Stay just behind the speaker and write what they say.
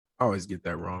I always get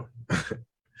that wrong.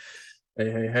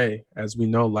 Hey. As we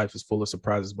know, life is full of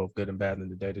surprises, both good and bad,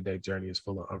 and the day-to-day journey is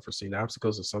full of unforeseen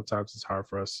obstacles, and sometimes it's hard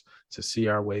for us to see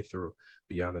our way through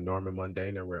beyond the norm and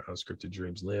mundane and where unscripted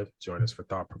dreams live. Join us for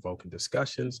thought-provoking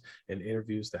discussions and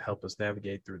interviews to help us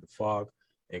navigate through the fog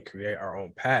and create our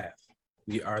own path.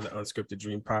 We are the Unscripted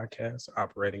Dream Podcast,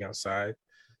 operating outside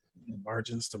the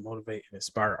margins to motivate and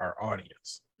inspire our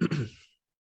audience.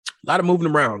 A lot of moving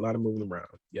around.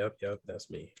 Yep, that's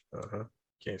me.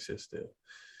 Can't sit still.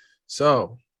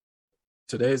 So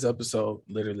today's episode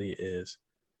literally is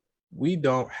we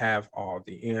don't have all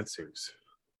the answers.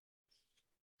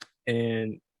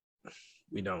 And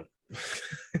we don't.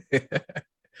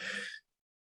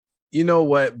 You know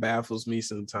what baffles me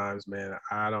sometimes, man?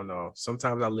 I don't know.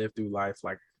 Sometimes I live through life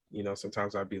like,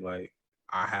 sometimes I'd be like,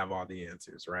 I have all the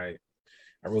answers, right?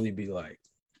 I really be like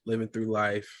living through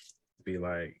life, be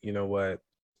like, you know what?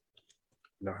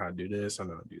 I know how to do this. I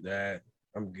know how to do that.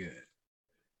 I'm good.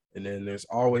 And then there's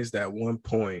always that one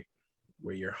point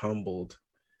where you're humbled,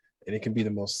 and it can be the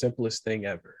most simplest thing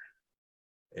ever.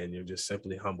 And you're just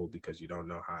simply humbled because you don't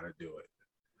know how to do it.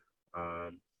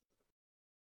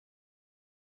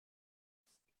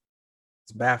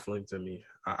 It's baffling to me.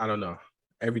 I don't know.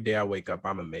 Every day I wake up,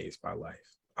 I'm amazed by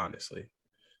life, honestly.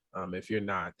 If you're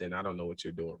not, then I don't know what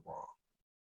you're doing wrong.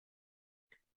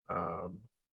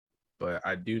 But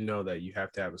I do know that you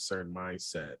have to have a certain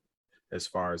mindset as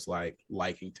far as like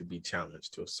liking to be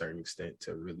challenged to a certain extent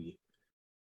to really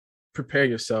prepare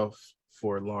yourself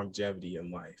for longevity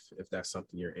in life, if that's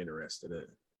something you're interested in.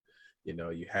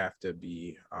 You have to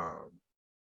be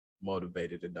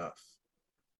motivated enough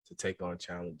to take on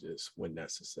challenges when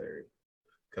necessary,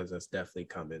 because that's definitely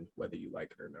coming whether you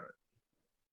like it or not.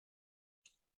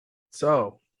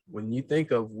 So when you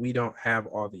think of we don't have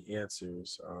all the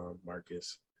answers,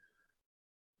 Marcus,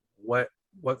 what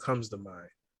comes to mind?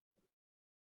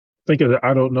 Think of the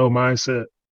I don't know mindset.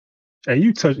 And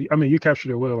you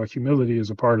captured it well. Like humility is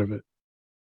a part of it.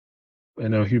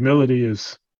 And humility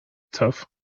is tough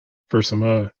for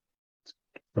for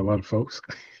a lot of folks.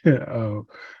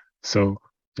 So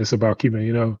it's about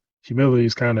keeping, humility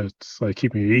is kind of like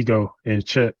keeping your ego in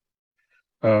check.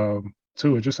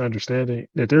 Too, and just understanding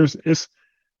that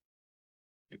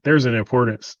there's an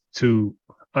importance to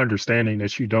understanding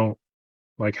that you don't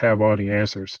like have all the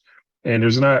answers. And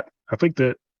I think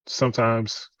that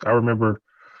sometimes I remember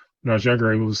when I was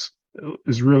younger,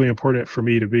 it's really important for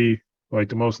me to be like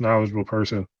the most knowledgeable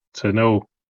person, to know,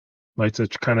 like to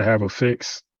kind of have a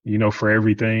fix, for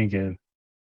everything, and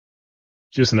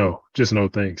just know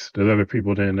things that other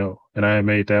people didn't know. And I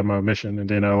made that my mission. And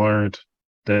then I learned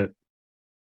that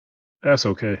that's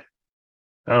okay.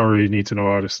 I don't really need to know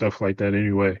all this stuff like that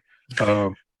anyway.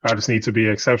 I just need to be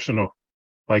exceptional,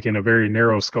 like in a very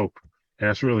narrow scope. And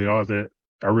that's really all that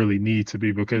I really need to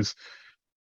be, because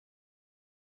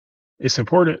it's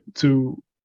important to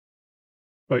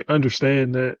like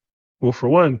understand that, well, for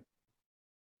one,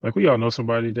 like we all know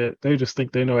somebody that they just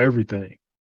think they know everything.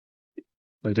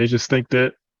 Like they just think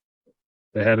that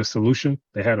they had a solution,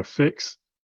 they had a fix,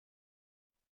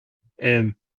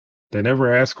 and they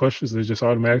never ask questions. They just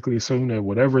automatically assume that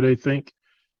whatever they think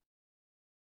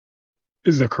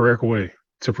is the correct way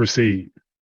to proceed.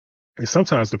 And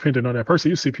sometimes, depending on that person,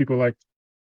 you see people like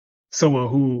someone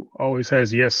who always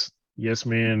has yes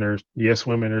men or yes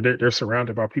women, or they're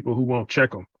surrounded by people who won't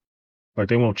check them. Like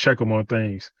they won't check them on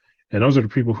things. And those are the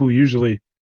people who usually,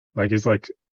 like, it's like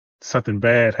something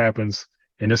bad happens,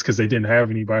 and it's because they didn't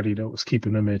have anybody that was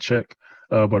keeping them in check.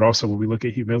 But also, when we look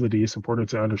at humility, it's important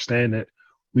to understand that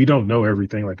we don't know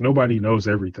everything. Like nobody knows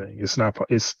everything. It's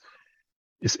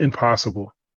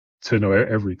impossible to know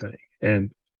everything.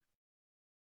 And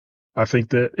I think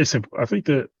that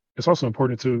it's also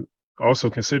important to also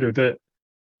consider that,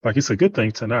 like, it's a good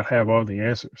thing to not have all the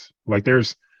answers. Like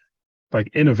there's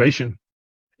like innovation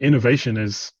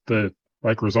is the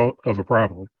like result of a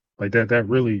problem. Like that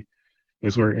really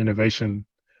is where innovation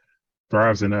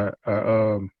thrives. And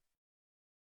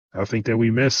I think that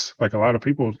we miss, like a lot of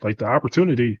people, like the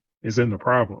opportunity is in the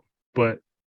problem, but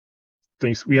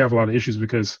we have a lot of issues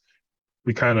because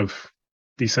we kind of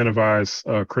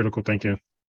disincentivize critical thinking,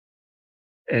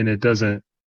 and it doesn't,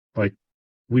 like,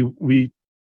 we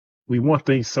want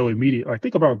things so immediate. Like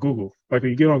think about Google. Like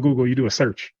when you get on Google, you do a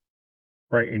search,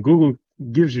 right? And Google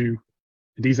gives you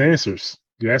these answers.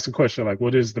 You ask a question like,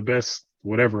 what is the best,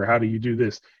 whatever, how do you do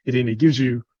this? And then it gives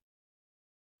you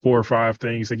 4 or 5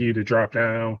 things. They give you the drop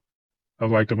down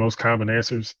of like the most common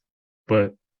answers.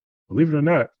 But believe it or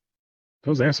not,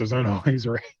 those answers aren't always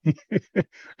right.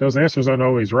 Those answers aren't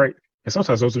always right. And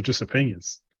sometimes those are just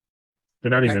opinions.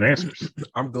 They're not even answers.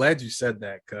 I'm glad you said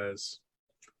that, because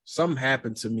something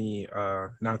happened to me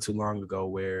not too long ago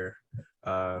where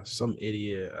some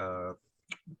idiot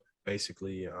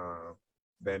basically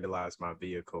vandalized my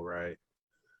vehicle, right?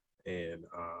 And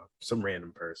some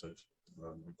random person.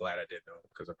 I'm glad I didn't know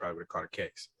because I probably would have caught a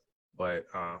case. But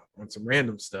on some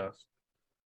random stuff,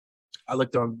 I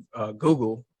looked on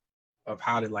Google of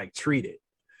how to like treat it,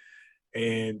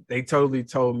 and they totally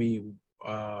told me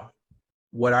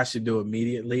what I should do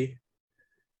immediately.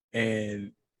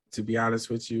 And to be honest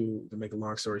with you, to make a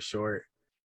long story short,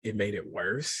 it made it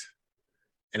worse.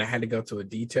 And I had to go to a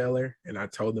detailer and I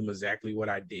told them exactly what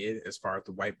I did as far as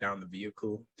to wipe down the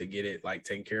vehicle to get it like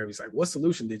taken care of. He's like, what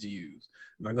solution did you use?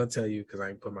 I'm not gonna tell you because I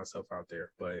ain't put myself out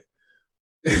there, but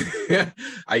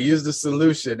I used the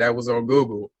solution that was on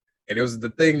Google, and it was the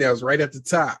thing that was right at the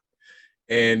top.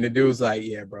 And the dude was like,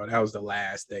 yeah, bro, that was the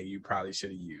last thing you probably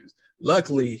should have used.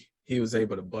 Luckily, he was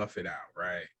able to buff it out,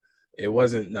 right? It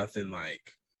wasn't nothing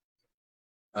like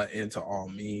into all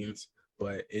means,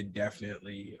 but it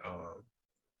definitely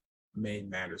made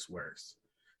matters worse.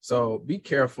 So be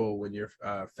careful when you're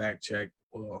fact check.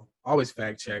 Well, always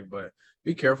fact check, but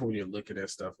be careful when you're looking at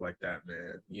stuff like that,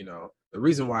 man. You know, the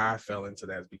reason why I fell into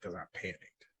that is because I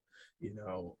panicked, you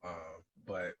know,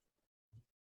 but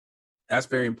that's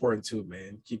very important too,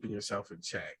 man. Keeping yourself in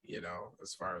check, you know,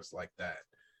 as far as like that.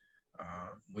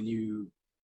 When you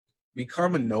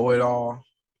become a know-it-all,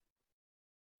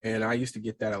 and I used to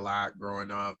get that a lot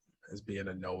growing up as being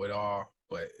a know-it-all,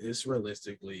 but it's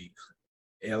realistically,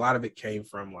 a lot of it came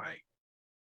from like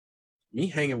me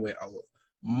hanging with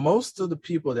most of the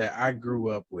people that I grew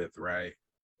up with, right,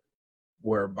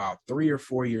 were about 3 or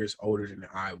 4 years older than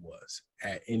I was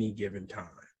at any given time.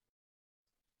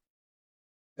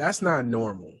 That's not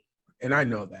normal. And I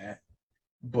know that.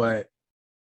 But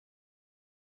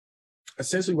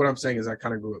essentially what I'm saying is I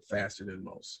kind of grew up faster than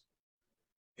most.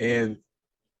 And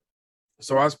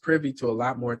so I was privy to a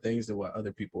lot more things than what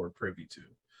other people were privy to.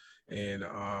 And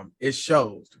it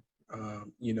shows,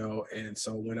 you know. And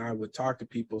so when I would talk to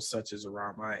people such as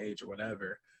around my age or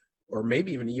whatever, or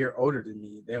maybe even a year older than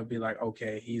me, they'll be like,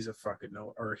 okay, he's a fucking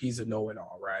know, or he's a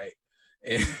know-it-all, right?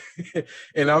 And,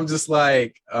 and I'm just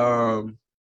like,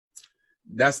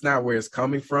 that's not where it's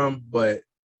coming from. But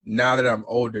now that I'm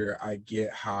older, I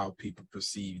get how people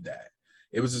perceive that.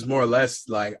 It was just more or less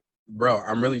like, bro,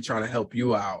 I'm really trying to help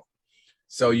you out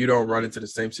so you don't run into the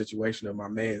same situation of my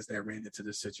man's that ran into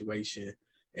this situation.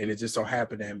 And it just so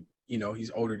happened that, you know,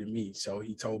 he's older than me. So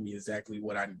he told me exactly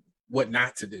what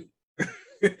not to do.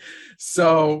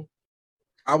 So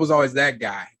I was always that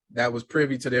guy that was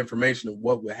privy to the information of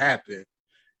what would happen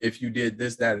if you did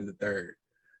this, that, and the third.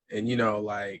 And, you know,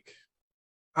 like,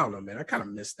 I don't know, man. I kind of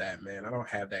miss that, man. I don't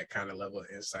have that kind of level of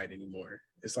insight anymore.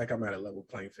 It's like I'm at a level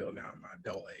playing field now in my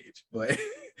adult age. But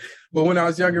but when I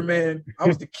was younger, man, I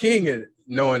was the king of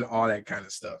knowing all that kind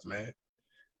of stuff, man.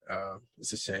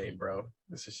 It's a shame, bro.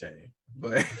 It's a shame.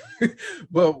 But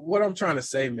but what I'm trying to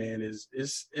say, man, is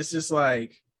it's just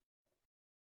like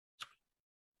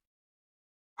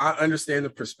I understand the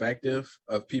perspective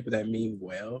of people that mean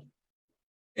well,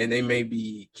 and they may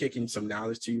be kicking some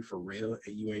knowledge to you for real,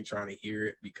 and you ain't trying to hear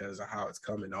it because of how it's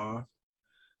coming off.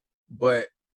 But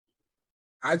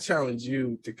I challenge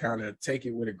you to kind of take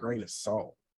it with a grain of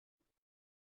salt.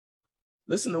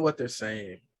 Listen to what they're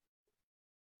saying.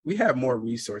 We have more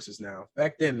resources now.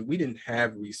 Back then, we didn't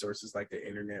have resources like the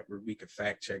internet where we could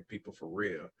fact check people for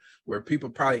real, where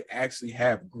people probably actually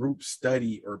have group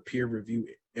study or peer review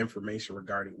information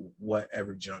regarding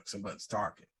whatever junk somebody's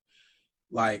talking.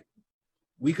 Like,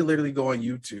 we could literally go on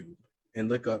YouTube and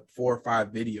look up 4 or 5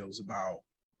 videos about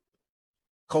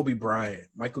Kobe Bryant,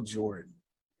 Michael Jordan.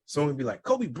 Someone would be like,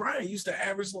 Kobe Bryant used to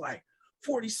average like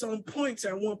 40-some points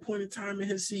at one point in time in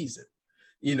his season.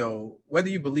 You know, whether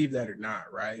you believe that or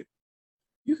not, right?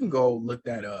 You can go look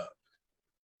that up.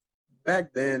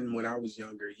 Back then, when I was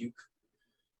younger, you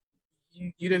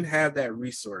didn't have that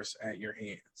resource at your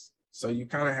hands. So you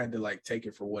kind of had to like take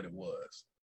it for what it was.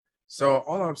 So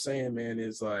all I'm saying, man,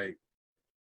 is like,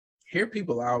 hear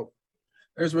people out.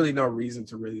 There's really no reason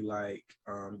to really like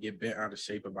get bent out of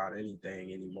shape about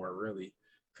anything anymore, really,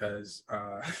 because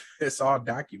it's all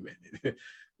documented.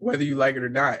 Whether you like it or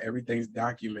not, everything's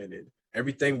documented.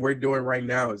 Everything we're doing right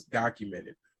now is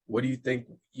documented. What do you think,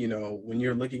 you know, when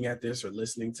you're looking at this or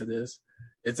listening to this,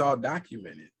 it's all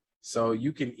documented. So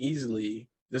you can easily,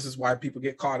 this is why people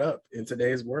get caught up in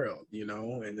today's world, you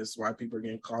know, and this is why people are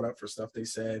getting caught up for stuff they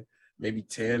said maybe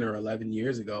 10 or 11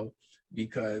 years ago,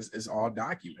 because it's all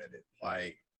documented.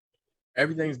 Like,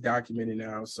 everything's documented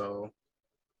now. So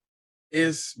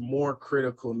it's more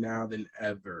critical now than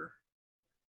ever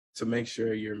to make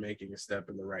sure you're making a step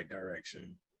in the right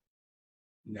direction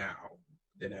now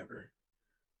than ever,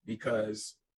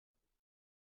 because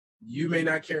you may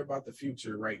not care about the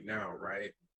future right now,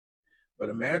 right? But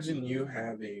imagine you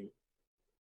having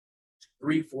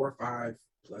 3, 4, 5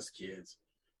 plus kids.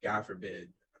 God forbid.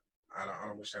 I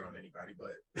don't wish that on anybody,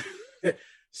 but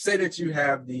say that you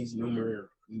have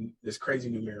this crazy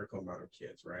numerical amount of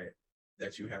kids, right?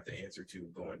 That you have to answer to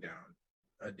going down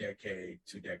a decade,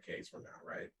 2 decades from now,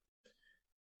 right?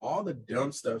 All the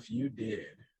dumb stuff you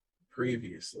did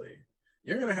previously,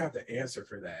 you're going to have to answer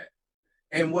for that.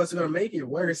 And what's going to make it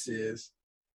worse is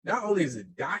not only is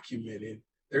it documented,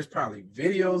 there's probably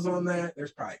videos on that,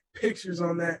 there's probably pictures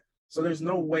on that. So there's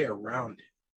no way around it.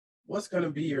 What's going to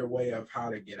be your way of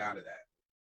how to get out of that?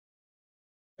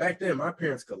 Back then, my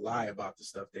parents could lie about the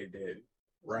stuff they did,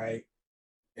 right?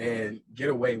 And get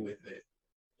away with it.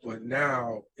 But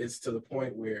now it's to the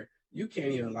point where you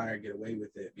can't even lie or get away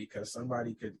with it because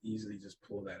somebody could easily just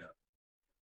pull that up.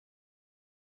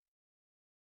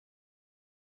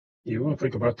 You want to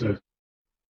think about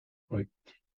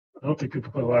I don't think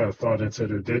people put a lot of thought into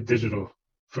their digital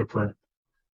footprint.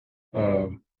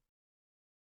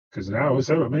 Because now it's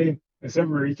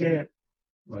everywhere you can.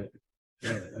 Like,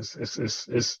 yeah,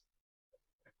 it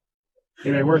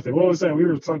ain't worth it. What was that? We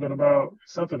were talking about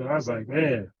something, and I was like,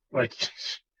 man, like,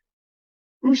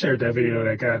 who shared that video of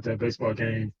that guy at that baseball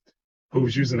game who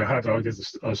was using a hot dog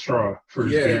as a straw for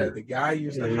his beer? Yeah, the guy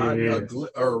used a hot dog,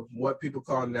 or what people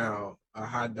call now a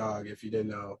hot dog. If you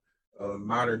didn't know,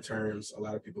 modern terms, a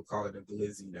lot of people call it a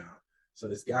glizzy now. So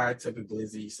this guy took a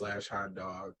glizzy / hot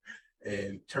dog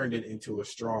and turned it into a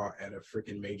straw at a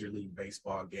freaking Major League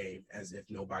Baseball game as if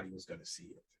nobody was going to see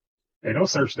it. Hey, don't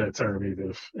search that term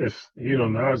either. If you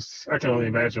don't know, I can only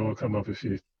imagine what will come up if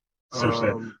you search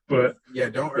that. But yeah,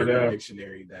 don't Urban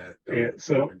Dictionary that.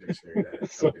 Urban Dictionary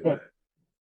that. Don't do that.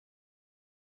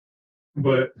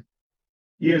 But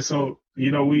yeah, so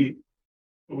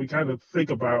we kind of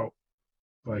think about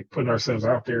like putting ourselves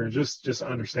out there and just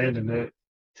understanding that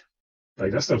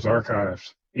like that stuff's archived.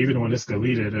 Even when it's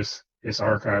deleted, it's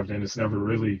archived and it's never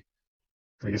really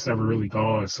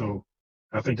gone. So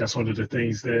I think that's one of the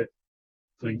things that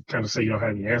they kind of say you don't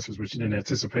have any answers, but you didn't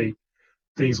anticipate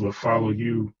things would follow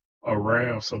you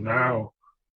around. So now,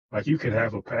 like you could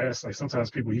have a past. Like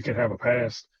sometimes you can have a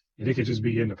past and it could just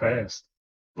be in the past.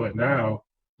 But now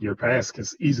your past can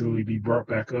easily be brought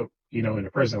back up, in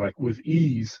the present, like with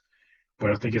ease.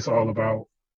 But I think it's all about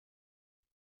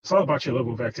your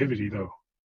level of activity though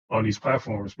on these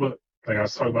platforms. But like I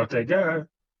was talking about that guy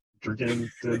drinking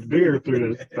the beer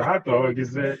through the hot dog,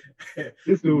 is that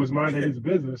this dude was minding his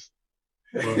business.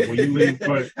 But when you leave,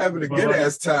 having a good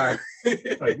ass time.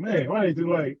 Like, man, why they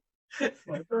do like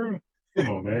come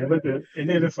on, man, and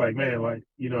then it's like, man, like,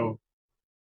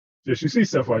 just you see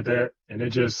stuff like that, and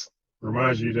it just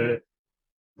reminds you that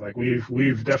like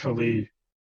we've definitely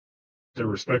the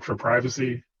respect for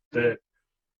privacy that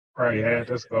probably had,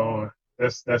 that's gone.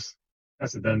 That's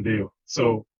a done deal.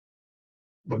 So,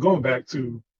 but going back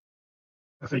to,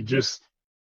 I think just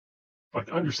like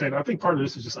understand, I think part of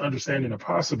this is just understanding the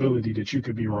possibility that you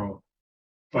could be wrong,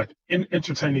 like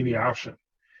entertaining the option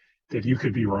that you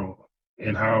could be wrong,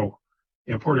 and how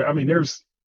important. I mean, there's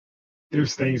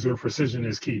things where precision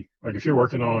is key. Like if you're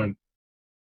working on,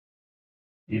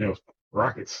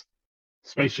 rockets,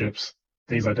 spaceships,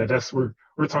 things like that, that's we're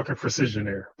talking precision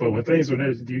there. But when things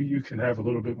you can have a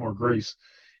little bit more grace,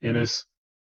 and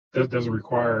that doesn't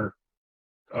require.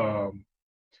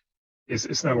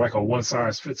 It's not like a one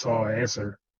size fits all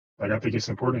answer. Like I think it's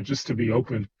important just to be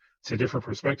open to different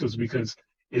perspectives, because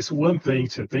it's one thing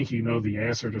to think you know the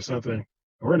answer to something.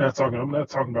 I'm not talking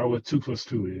about what 2 +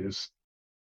 2 is.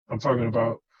 I'm talking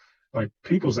about like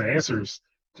people's answers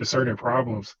to certain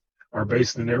problems are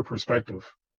based in their perspective.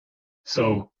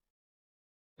 So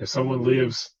if someone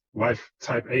lives life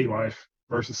type A life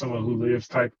versus someone who lives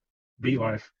type B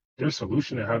life, their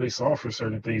solution and how they solve for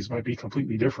certain things might be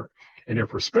completely different. And their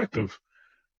perspective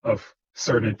of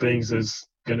certain things is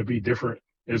going to be different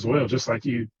as well. Just like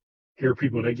you hear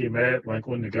people, they get mad like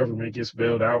when the government gets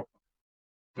bailed out.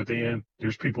 But then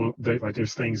there's people that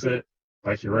there's things that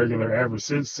like your regular average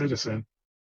citizen,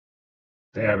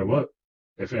 they add them up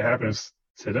if it happens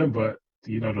to them. But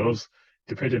those,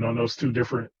 depending on the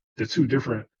two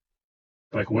different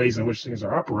like ways in which things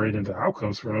are operating, the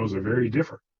outcomes for those are very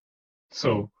different.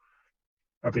 So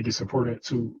I think it's important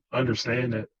to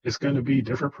understand that it's going to be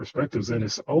different perspectives, and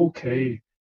it's okay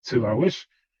to, I wish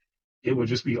it would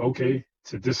just be okay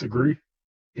to disagree.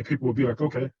 And people would be like,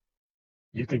 okay,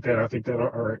 you think that, I think that, all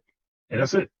right. And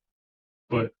that's it.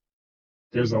 But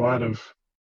there's a lot of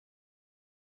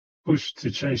push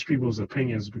to change people's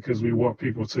opinions because we want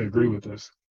people to agree with us.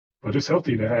 But it's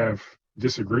healthy to have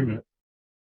disagreement.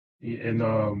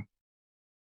 And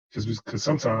just because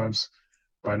sometimes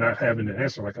by not having the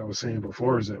answer, like I was saying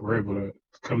before, is that we're able to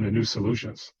come to new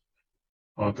solutions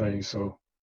on things. So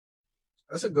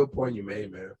that's a good point you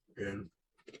made, man. And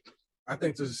I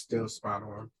think this is still spot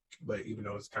on, but even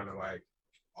though it's kind of like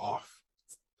off,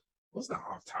 well, it's not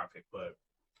off topic, but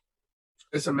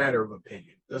it's a matter of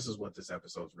opinion. This is what this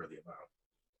episode's really about.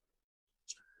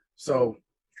 So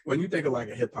when you think of like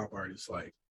a hip hop artist,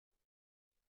 like,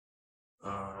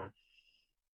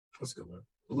 what's a good one?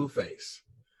 Blueface.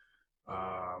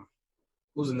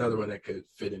 Who's another one that could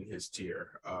fit in his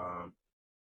tier?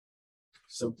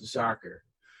 Silk the Shocker,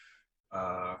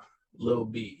 Lil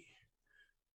B.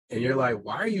 And you're like,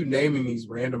 why are you naming these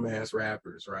random ass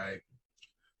rappers, right?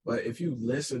 But if you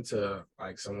listen to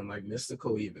like someone like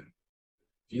Mystical, even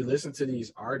if you listen to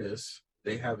these artists,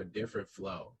 they have a different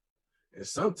flow. And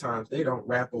sometimes they don't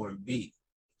rap on beat.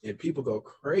 And people go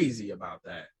crazy about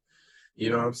that. You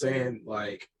know what I'm saying?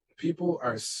 Like, people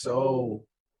are so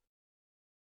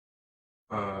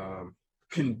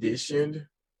conditioned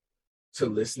to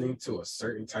listening to a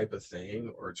certain type of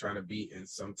thing or trying to be in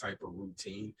some type of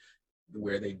routine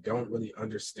where they don't really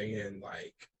understand,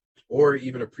 like, or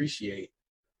even appreciate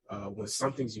when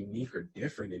something's unique or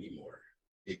different anymore.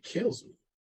 It kills me.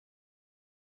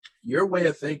 Your way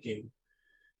of thinking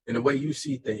and the way you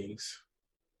see things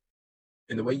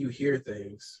and the way you hear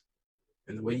things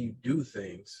and the way you do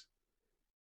things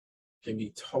can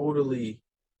be totally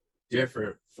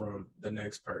different from the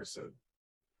next person.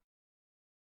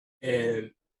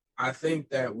 And I think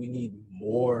that we need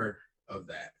more of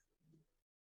that.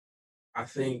 I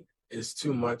think it's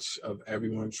too much of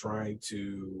everyone trying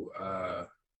to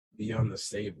be on the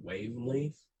same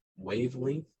wavelength,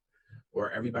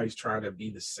 or everybody's trying to be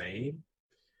the same.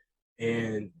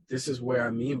 And this is where I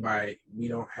mean by we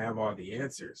don't have all the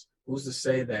answers. Who's to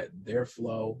say that their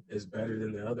flow is better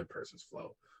than the other person's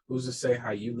flow? Who's to say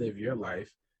how you live your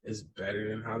life is better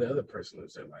than how the other person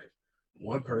lives their life?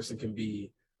 One person can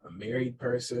be a married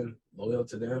person, loyal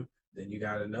to them. Then you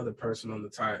got another person on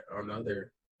the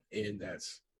other end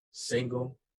that's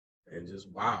single and just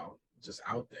wow, just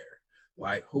out there.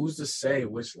 Like, who's to say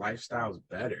which lifestyle is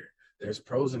better? There's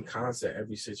pros and cons to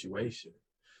every situation.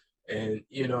 And,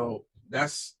 you know,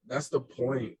 that's the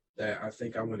point that I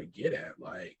think I want to get at.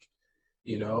 Like,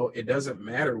 you know, it doesn't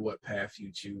matter what path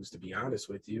you choose, to be honest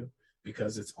with you,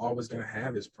 because it's always going to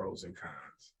have its pros and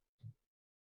cons.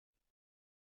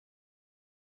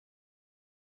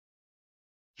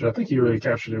 I think you really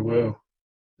captured it well.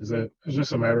 Is that it's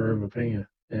just a matter of opinion.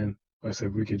 And like I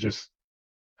said, we could just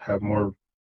have more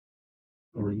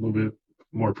or a little bit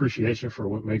more appreciation for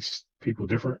what makes people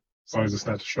different, as long as it's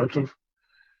not destructive.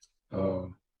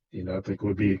 You know, I think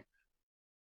we'll be a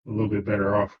little bit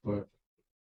better off, but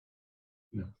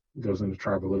you know, it goes into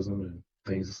tribalism and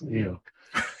things, you know,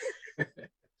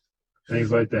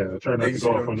 things like that. I try not to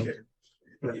go off on them.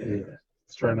 Yeah,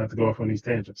 let's try not to go off on these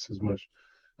tangents as much.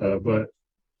 But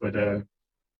no,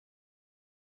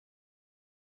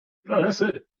 that's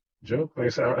it, Joe. Like I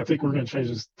said, I think we're going to change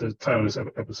the title of this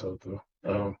episode,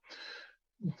 though.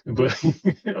 But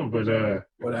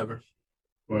Whatever.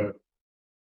 But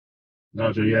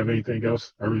no, Joe, you have anything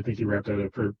else? I really think you wrapped that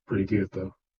up pretty good,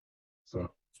 though. So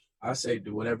I say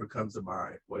do whatever comes to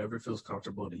mind, whatever feels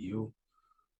comfortable to you.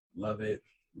 Love it,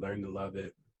 learn to love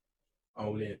it,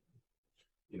 own it.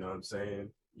 You know what I'm saying?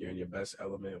 You're in your best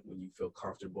element when you feel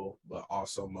comfortable, but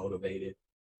also motivated.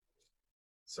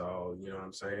 So, you know what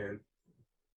I'm saying?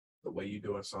 The way you're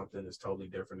doing something is totally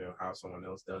different than how someone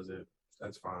else does it.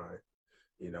 That's fine.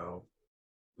 You know,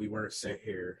 we weren't sent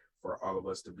here for all of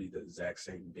us to be the exact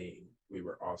same being. We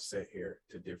were all sent here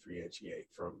to differentiate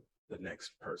from the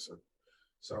next person.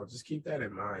 So just keep that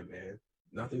in mind, man.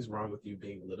 Nothing's wrong with you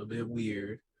being a little bit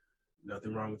weird.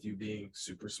 Nothing wrong with you being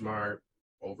super smart,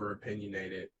 over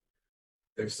opinionated.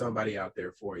 There's somebody out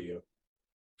there for you.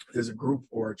 There's a group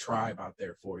or a tribe out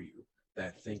there for you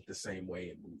that think the same way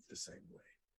and move the same way.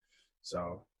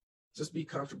 So just be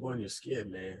comfortable in your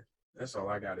skin, man. That's all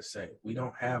I got to say. We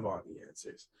don't have all the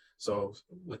answers. So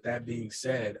with that being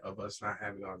said, of us not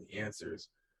having all the answers,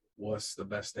 what's the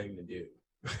best thing to do?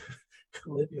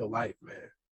 Live your life, man.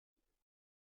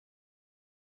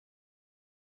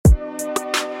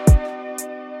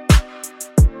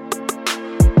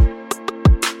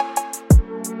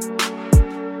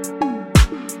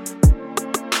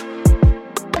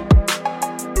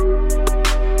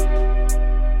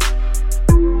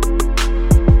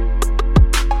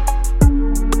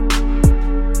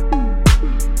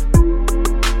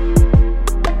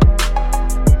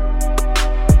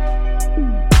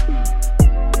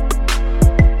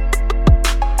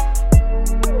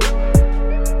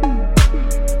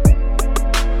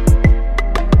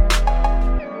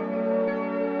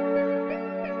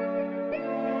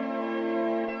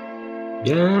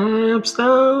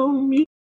 Yapstone